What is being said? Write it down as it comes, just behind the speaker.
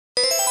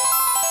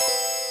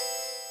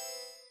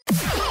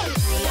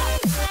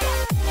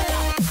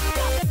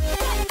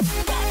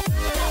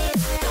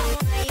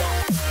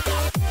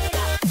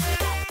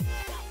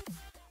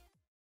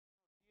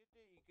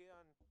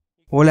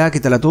Hola, ¿qué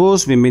tal a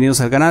todos?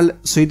 Bienvenidos al canal,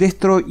 soy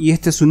Destro y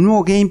este es un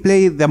nuevo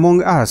gameplay de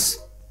Among Us.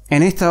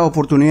 En esta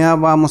oportunidad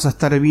vamos a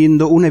estar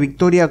viendo una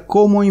victoria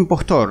como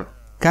impostor.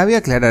 Cabe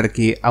aclarar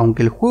que,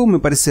 aunque el juego me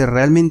parece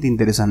realmente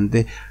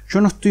interesante,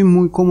 yo no estoy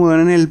muy cómodo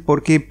en él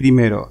porque,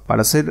 primero,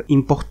 para ser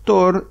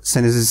impostor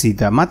se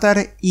necesita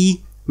matar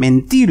y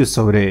mentir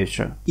sobre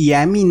ello. Y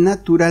a mí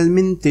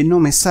naturalmente no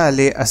me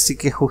sale, así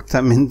que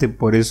justamente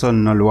por eso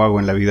no lo hago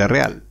en la vida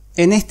real.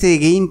 En este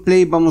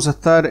gameplay vamos a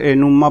estar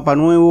en un mapa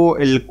nuevo,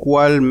 el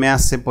cual me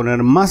hace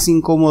poner más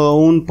incómodo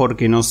aún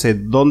porque no sé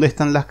dónde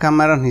están las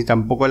cámaras ni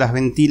tampoco las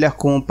ventilas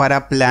como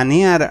para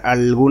planear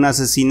algún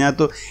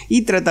asesinato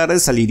y tratar de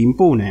salir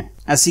impune.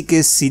 Así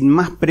que sin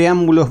más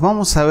preámbulos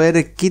vamos a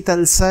ver qué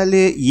tal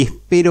sale y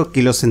espero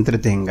que los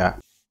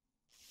entretenga.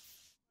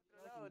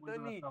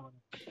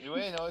 Y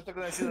bueno, estoy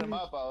conociendo el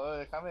mapa,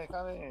 déjame.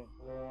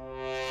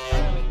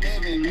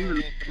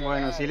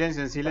 Bueno,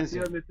 silencio,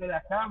 silencio. ¿Dónde está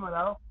la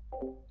cámara?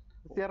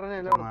 Cierren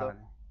el Puta orto.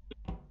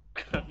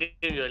 madre.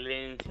 Qué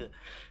violencia,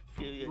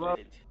 qué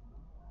violencia.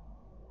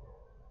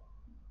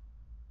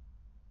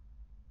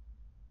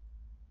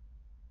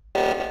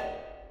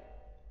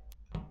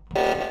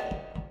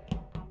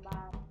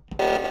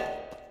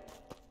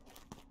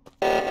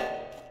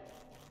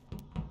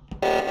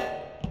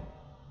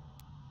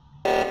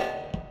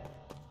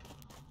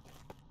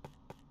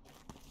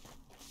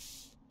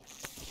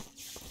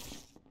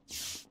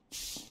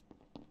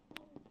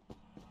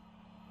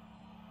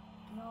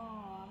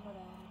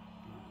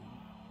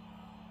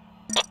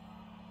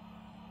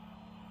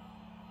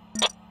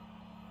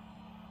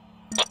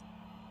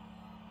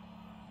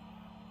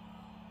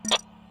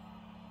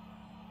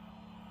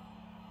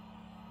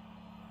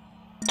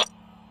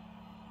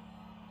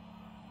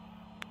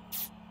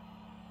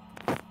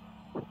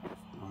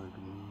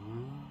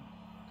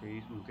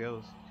 Estoy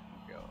muteado, sí,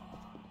 muteado.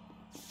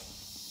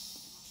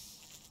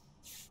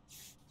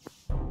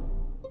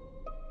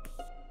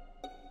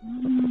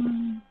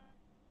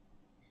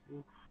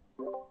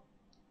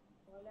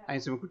 Ahí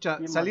se me escucha.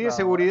 Salí de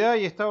seguridad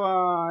y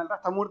estaba el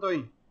rasta muerto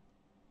ahí.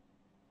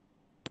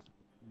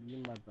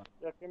 Bien matado.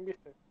 ¿Ya quién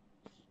viste?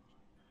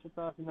 Yo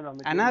estaba haciendo la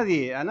A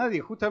nadie.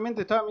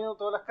 Justamente estaba mirando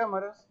todas las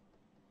cámaras.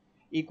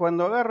 Y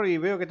cuando agarro y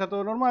veo que está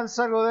todo normal,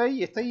 salgo de ahí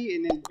y está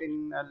ahí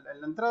en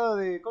la entrada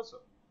de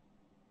coso.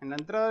 En la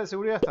entrada de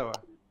seguridad estaba.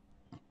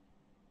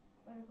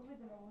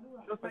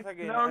 Yo sé Pasa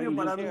que Claudio ahí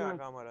para no mí llega no a es.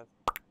 cámaras.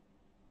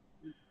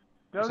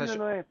 Claudio O sea,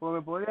 no es,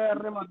 porque podría haber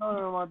rematado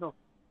y no me mató.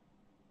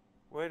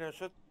 Bueno,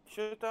 yo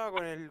estaba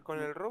con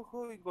el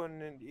rojo y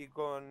con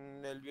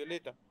el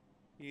violeta.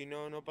 Y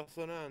no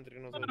pasó nada entre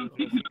nosotros,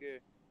 así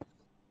que.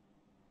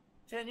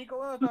 Che, Nico,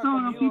 ¿vos no Yo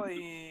estabas estaba conmigo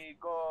y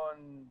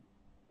con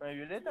el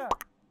Violeta?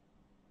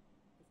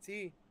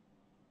 Sí.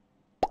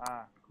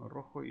 Ah, con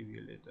rojo y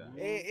violeta.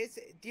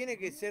 Tiene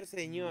que ser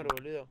señor,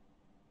 boludo.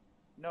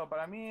 no,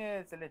 para mí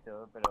es Celeste,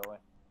 pero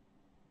bueno.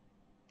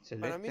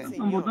 Para mí es Celeste. Están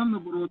señor.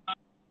 votando por votar.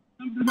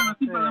 Siempre son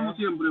así, pagamos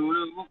siempre,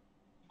 boludo. Vos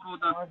por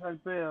votar. No, al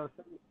pedo.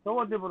 Yo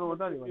voté por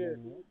votar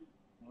igual.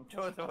 Yo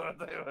voto por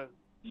otro igual.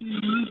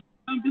 Y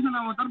empiezan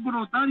a votar por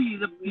votar y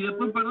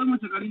después perdemos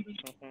se calientan.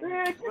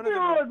 ¿Qué Vos te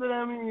votan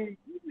a mí?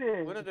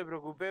 vos no te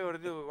preocupés,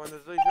 gordito, que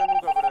cuando soy yo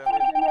nunca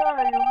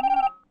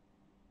perdemos.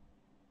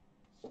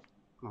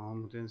 No,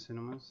 mutense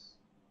nomás.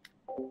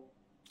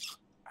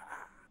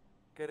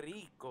 Qué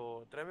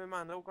rico. Tráeme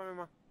más, anda, búscame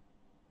más.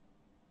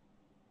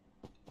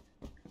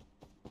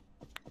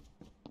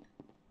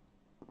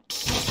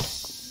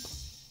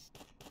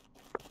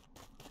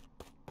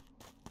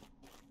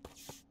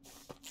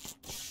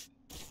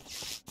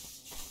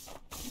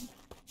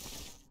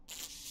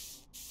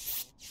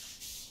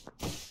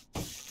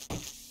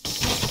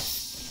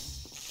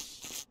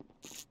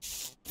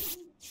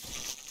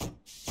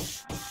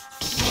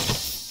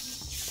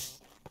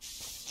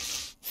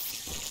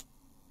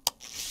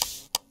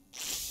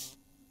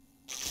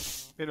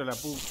 Pero la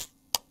pu...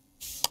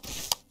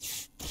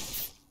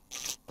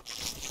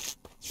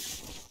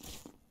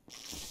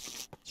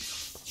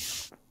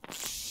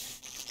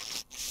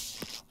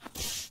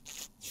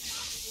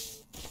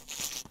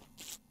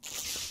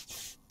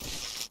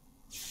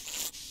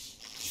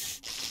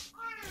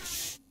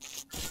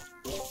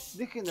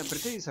 Dejen de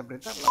apretar y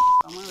desapretar la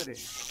puta madre.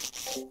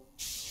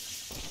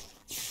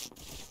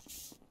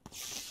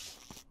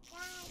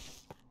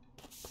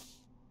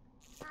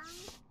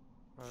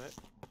 A ver.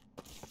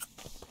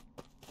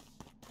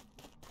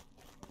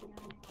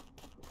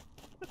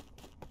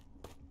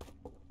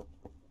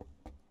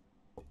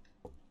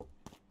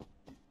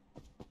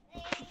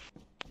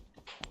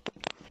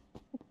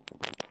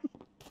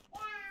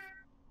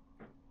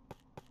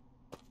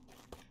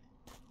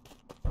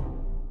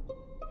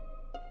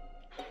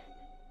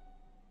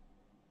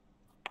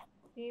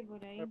 Sí,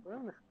 por ahí. ¿Me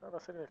pueden dejar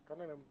hacer el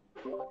escáner?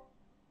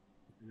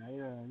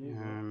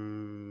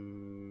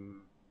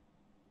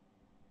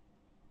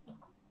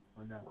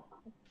 Hola.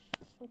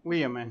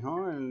 William es,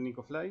 ¿no? El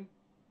Nico Fly.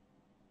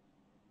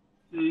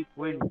 Sí,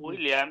 Willy.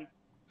 William,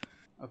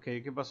 Ok,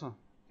 ¿qué pasó?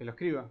 Que lo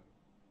escriba.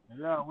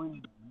 Hola,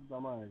 Willy. Puta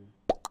madre.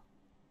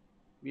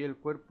 Vi el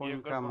cuerpo Vi el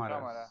en cuerpo en cámaras.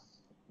 cámara.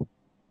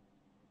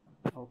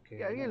 Ok.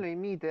 Que alguien lo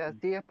imite,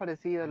 así es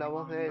parecido a la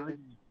voz de él.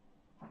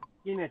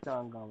 ¿Quién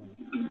estaba en cámara?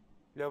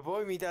 ¿Lo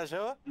puedo imitar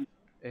yo?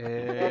 No sé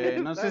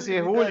Dale, si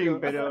es imitalo. bullying,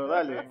 pero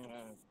dale.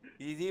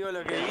 Y digo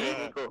lo ¿Qué que haces,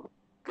 vi. Nico?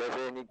 ¿Qué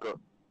haces, Nico?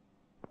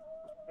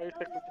 Ahí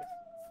se escucha.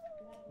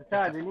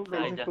 Cállate, Nico.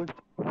 Ahí está.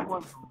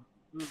 ¿Cuánto?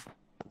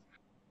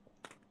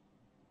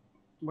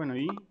 Bueno,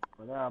 y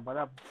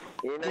Pará.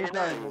 Y no hay ¿Quién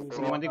nada. sabe?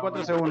 54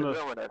 Ni segundos.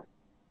 cámaras.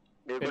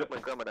 Ni el Pero- cuerpo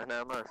en cámaras,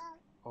 nada más.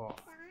 Oh.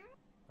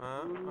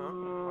 A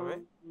ver.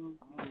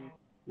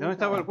 ¿Dónde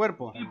estaba el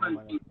cuerpo?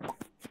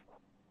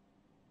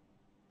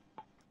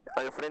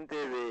 Al frente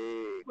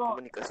de No.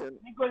 comunicación.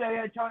 Nico le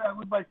había echado la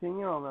culpa al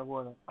señor, me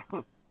acuerdo.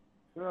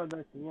 Creo que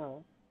al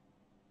señor,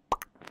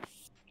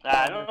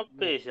 Ah, no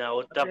pesen a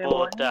botar Le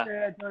posta.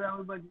 había echado la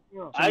culpa al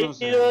señor. Hay no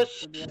sé.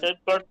 dos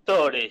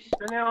reportores.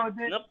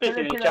 No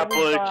pesen le eché en la chapo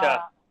culpa del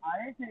chat.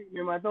 a ese y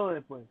me mató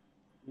después.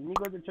 Y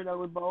Nico te echó la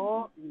culpa a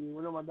vos y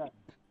vos lo mataste.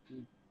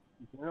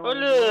 Y si no lo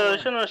Boludo,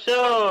 mataste, yo no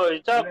soy.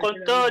 Estaba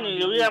con Tony y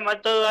lo hubiera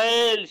matado a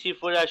él si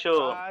fuera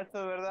yo. Ah, eso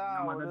es verdad,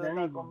 No, boludo, matate a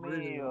está Nico,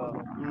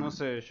 conmigo. No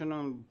sé, yo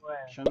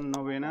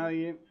no veo a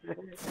nadie.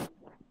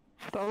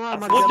 Tomá,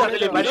 Puta que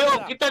le Maquiavelo.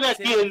 parió, ¿qué están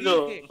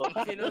haciendo?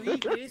 Te lo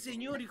dije,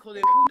 señor hijo de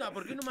puta,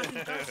 ¿por qué no me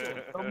hacen caso?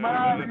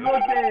 Tomá,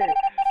 bigote.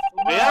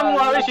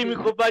 Veamos a ver si mi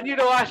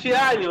compañero hace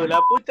algo. La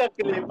puta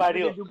que le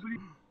parió.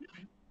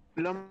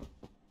 Lo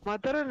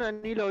mataron a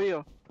ni lo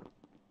vio.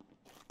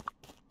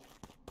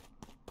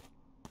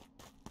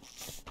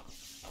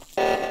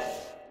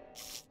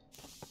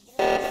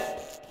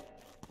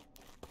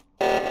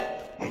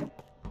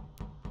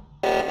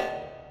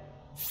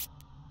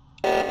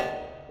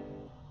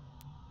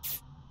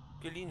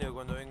 Qué lindo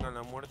cuando venga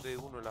la muerte de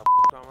uno, la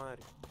puta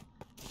madre.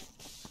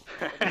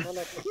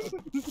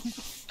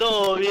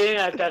 Todo bien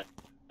hasta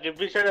que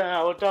empezaron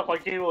a botar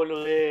cualquier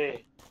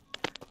boludez.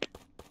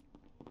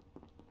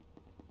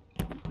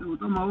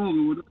 Toma vos,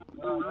 que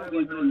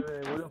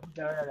vos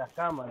fuiste a ver a las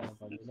cámaras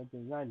para que no te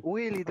engañes.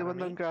 Willy te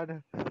mandó en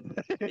cara.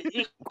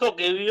 Dijo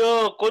que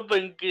vio cuerpo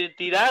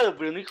tirado,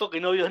 pero no dijo que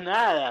no vio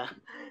nada.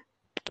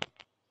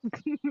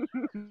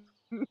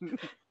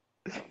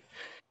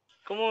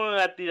 ¿Cómo me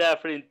va a tirar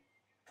frente?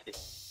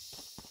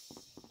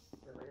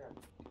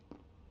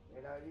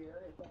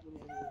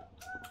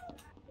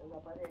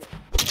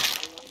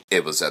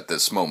 It was at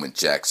this moment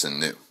Jackson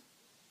knew.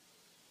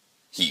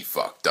 He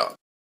fucked up.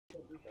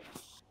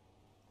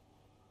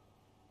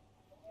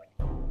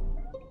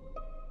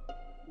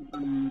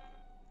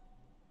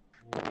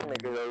 Dime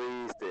que lo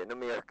viste, no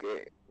me digas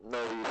que no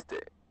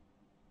viste.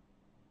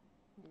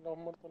 No,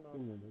 muerto no.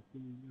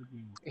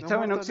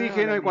 Estaba en muerto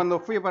oxígeno nada, y cuando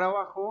fui para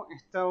abajo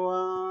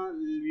estaba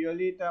el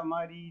Violeta,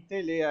 Mari y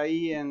Tele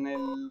ahí en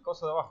el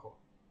coso de abajo.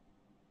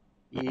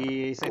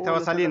 Y se estaba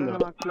lo saliendo.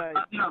 sacaron a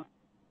McFly.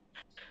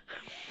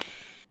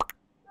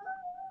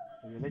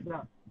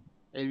 Violeta.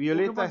 El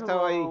Violeta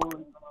estaba ahí.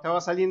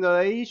 Estaba saliendo de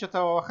ahí y yo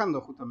estaba bajando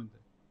justamente.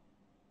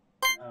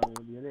 Ah,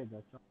 Violeta,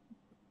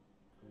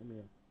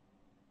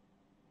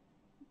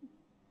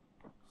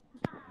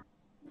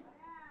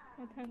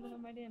 Matando a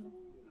Mariana.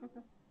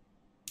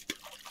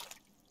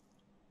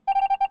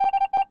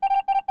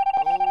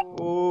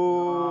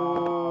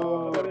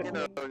 Oh. ¿Por qué no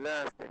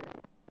hablaste?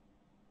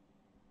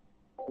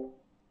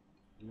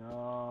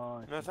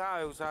 No. No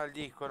sabe usar el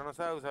Discord, no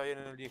sabe usar bien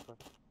el Discord.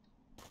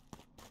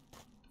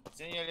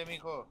 Enséñale,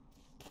 mijo.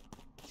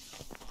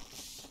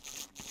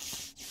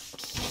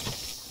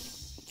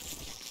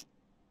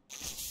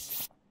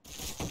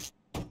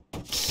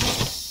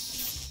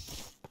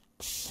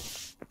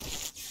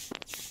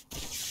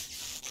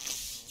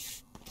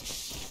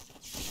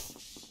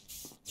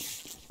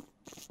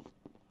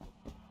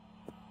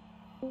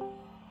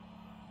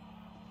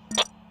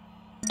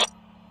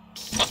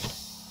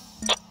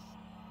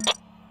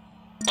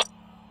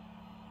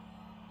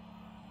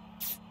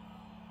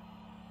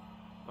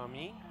 ¿A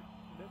mí?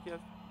 Gracias.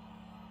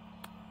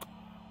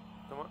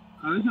 Toma.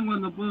 Avisen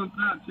cuando puedo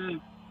entrar, che.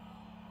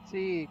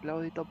 Sí,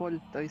 Claudito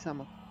Paul, te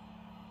avisamos.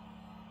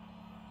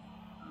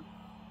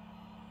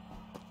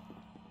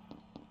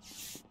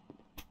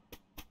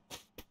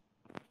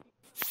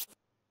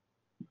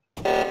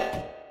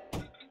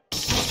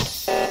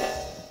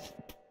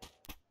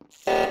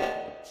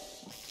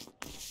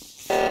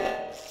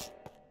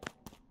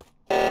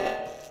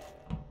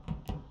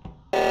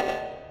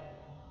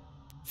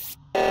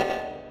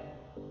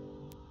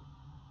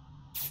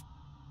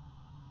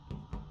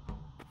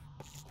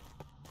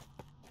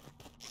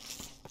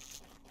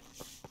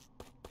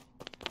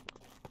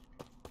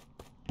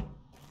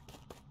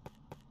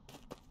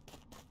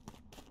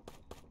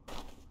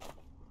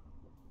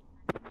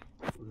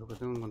 Lo que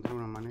tengo que encontrar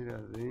una manera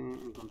de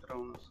encontrar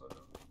uno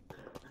solo.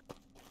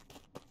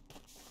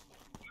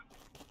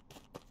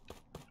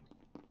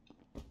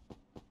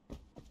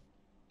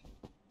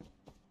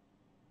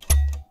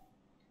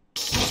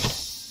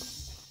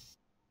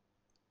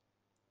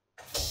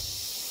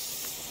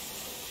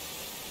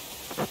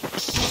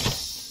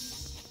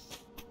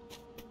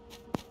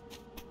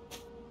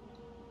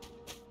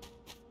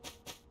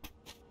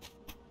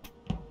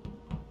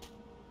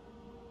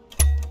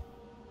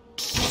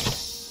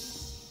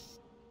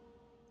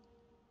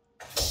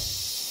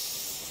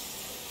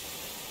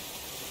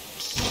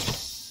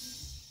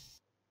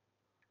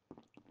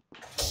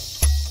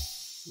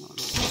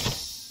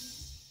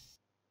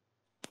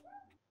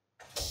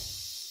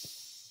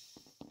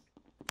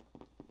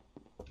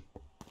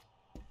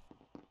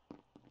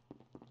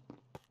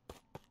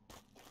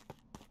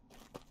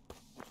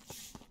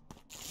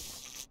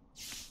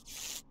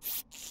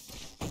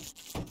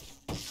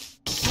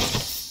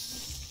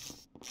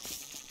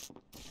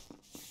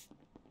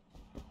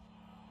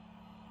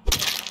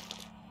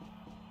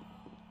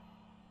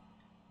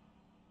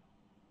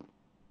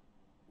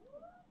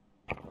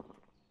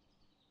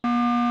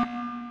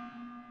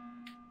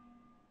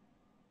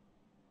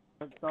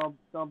 Estamos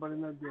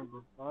perdiendo el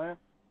tiempo. A ver.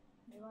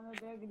 ¿De cuándo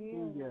te escribí?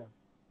 ¿Quién queda?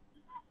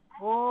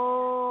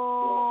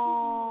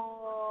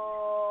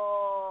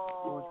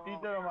 ¡Oh!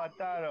 Justito lo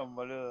mataron,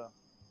 boludo.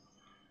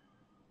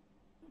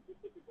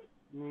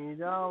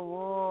 Mirá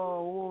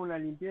vos, hubo una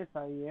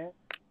limpieza ahí,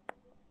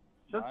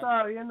 Yo Vale.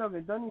 estaba viendo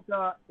que Tony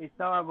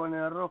estaba con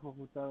el rojo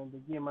justamente.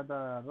 ¿Quién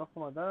mataron al rojo?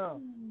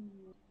 ¿Mataron?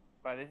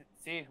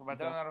 Sí,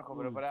 mataron a rojo,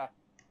 pero pará.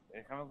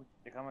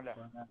 Déjame hablar.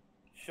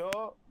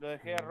 Yo lo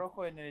dejé a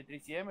rojo en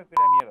electricidad y me fui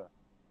a la mierda.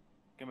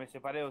 Que me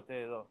separé de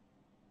ustedes dos.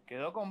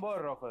 Quedó con vos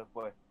rojo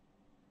después.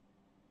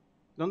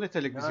 ¿Dónde está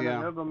No, electricidad?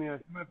 no quedó conmigo.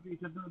 Yo me fui,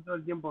 yo estuve todo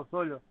el tiempo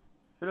solo.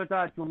 Yo lo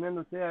estaba chusmeando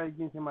a ustedes a ver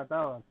quién se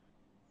mataba.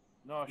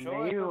 No, Y yo me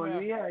iba y después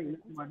volvía y no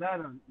se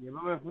mataron. Y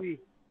después me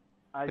fui.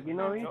 Al que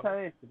no vi es a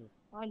Destro.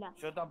 Hola.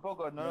 Yo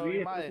tampoco, no lo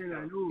vi más de en la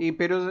esto. luz. Y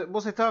pero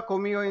vos estabas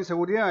conmigo en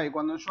seguridad y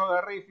cuando yo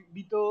agarré y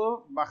vi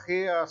todo,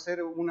 bajé a hacer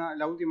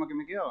la última que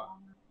me quedaba.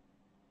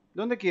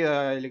 ¿Dónde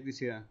queda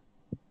electricidad?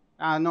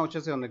 Ah, no, ya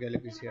sé dónde queda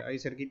electricidad. Ahí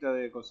cerquita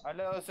de cosas. Al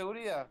lado de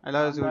seguridad. Al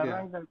lado de Cuando seguridad.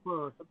 arranca el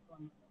juego, yo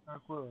cuando arranca el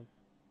juego.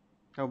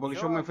 Claro, porque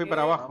Yo yo me fui bajé-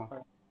 para abajo.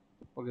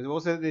 Porque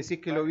vos decís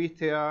que lo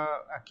viste a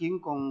quién,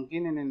 con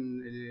quién en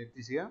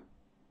electricidad.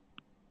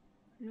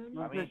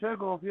 No A sé, mí. yo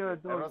confío de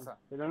La todo. rosa.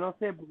 Pero no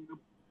sé, porque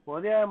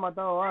podría haber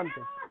matado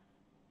antes.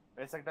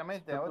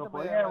 Exactamente, a vos Pero te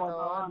podría podían haber haber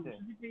matado antes.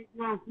 Yo sé que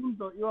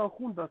iban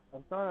juntos,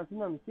 estaban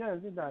haciendo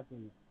misiones, ¿qué estaban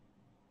haciendo?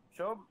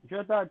 Yo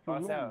Estaba o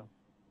chusmeando. sea,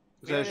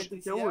 O sea,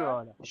 Estoy seguro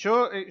ahora.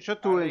 yo estuve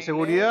en Arreglé.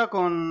 seguridad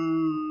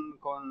con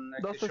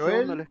 12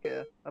 segundos Joel. les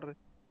queda. Arre.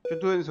 Yo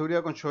estuve en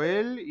seguridad con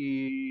Joel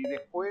y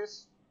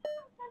después...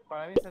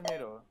 para mí es el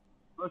negro.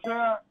 O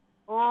sea,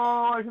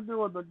 oh, yo te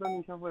voto,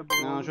 Tony, ya fue.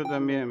 porque No, vos- yo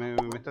también, me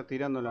está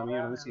tirando la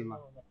mierda encima.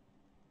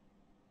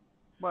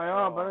 Bueno,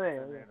 vamos a Es el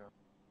perder. negro.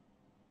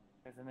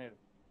 Es el negro.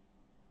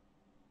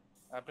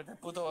 Aprieta el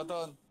puto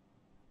botón.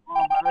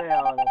 Vamos a perder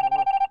ahora. ya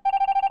fue.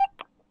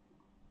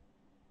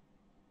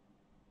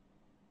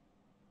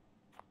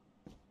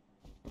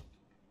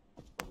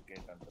 ¿Por qué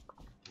tanto?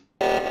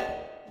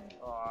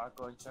 Ah,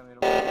 concha, mi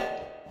hermano.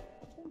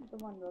 ¿Qué estoy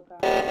tomando acá?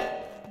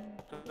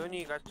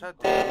 Tony,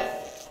 cachate.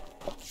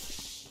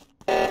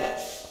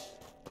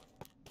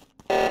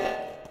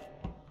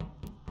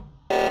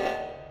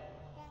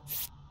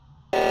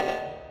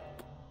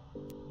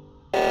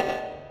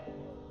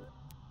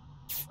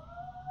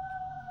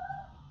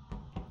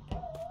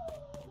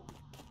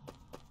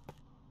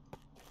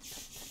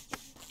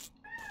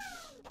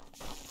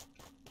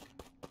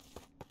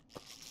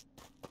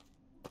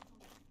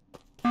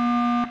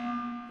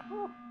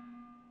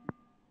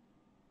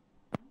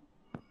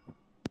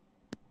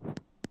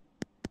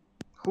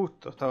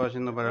 Justo estaba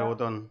yendo para el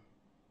botón.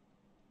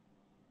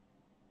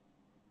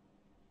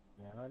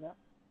 Y ahora,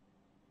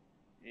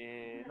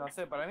 No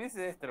sé, para mí es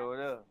Destro,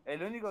 boludo.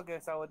 El único que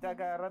sabotea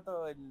cada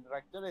rato el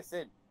reactor es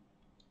él.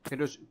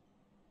 Pero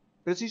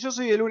si yo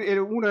soy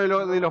uno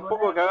de los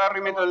pocos que agarro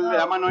y meto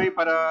la mano ahí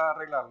para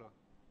arreglarlo.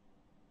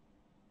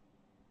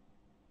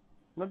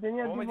 no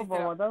tenía ¿Vos tiempo metiste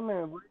para la- matarme,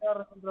 me podía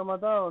haber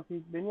contramatado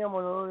si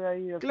veníamos los dos de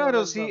ahí. de Claro,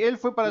 hacer si el él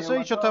fue para Si allá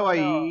me y yo mataba,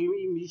 estaba ahí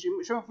ganaba. y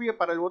yo me fui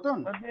para el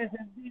botón. No tiene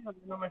sentido que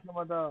no me haya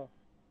matado.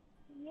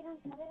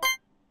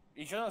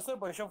 Y yo no sé,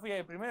 porque yo fui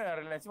el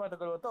primero, encima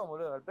tocó el botón,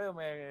 boludo. Al pedo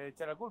me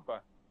eché la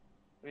culpa.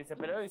 Hubiese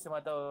esperado y se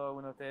matado a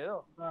uno de ustedes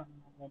dos.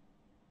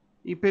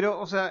 Y pero,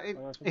 o sea,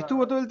 Bueno, yo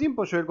estuvo todo el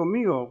tiempo Joel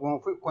conmigo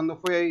cuando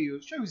fue ahí.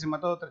 Yo hubiese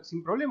matado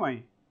sin problema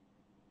ahí.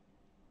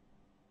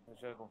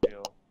 Yo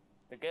confío.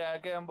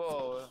 Quedan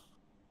vos, boludo.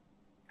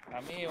 A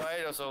mí o a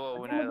él o sos vos,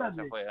 una de dos,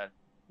 ya fue, dale.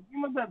 ¿A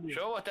quién mataste?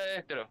 Yo vos estás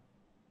Destro.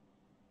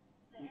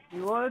 ¿Y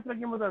vos dentro a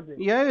quién mataste?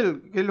 Y a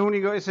él, que es lo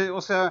único,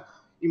 o sea,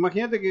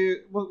 imagínate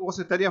que vos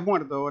estarías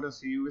muerto ahora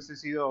si hubiese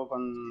sido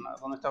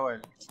donde estaba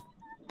él.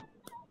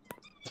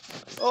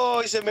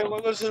 ¡Oh! Y se me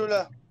colgó el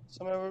celular.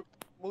 Se me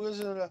bugueó el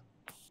celular.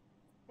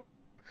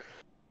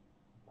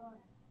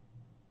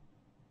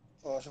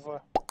 Oh, ya fue.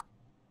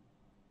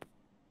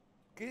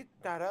 Qué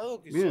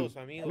tarado que Bien, sos,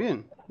 amigo.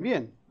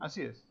 bien,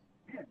 así es.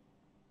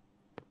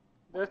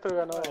 Esto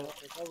ganó.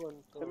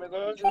 Se me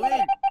colgó el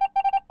celular.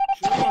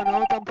 No,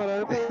 no tan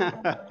para ver.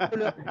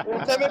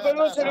 Se me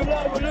colgó el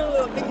celular,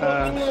 boludo.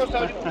 Tengo los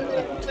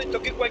auriculares y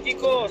toqué cualquier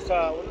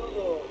cosa,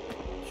 boludo.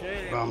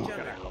 Che, Vamos,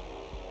 escuchame. carajo.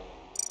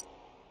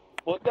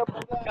 Boté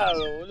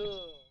apagado,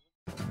 boludo.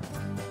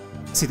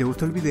 Si te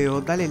gustó el video,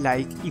 dale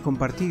like y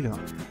compartilo.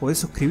 Podés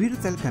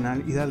suscribirte al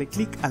canal y darle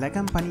click a la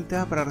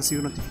campanita para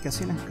recibir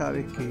notificaciones cada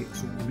vez que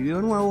subo un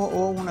video nuevo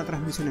o una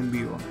transmisión en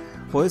vivo.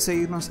 Podés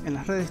seguirnos en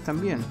las redes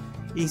también,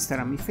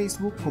 Instagram y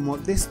Facebook como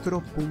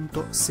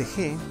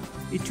destro.cg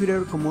y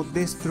Twitter como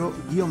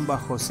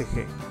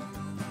destro-cg.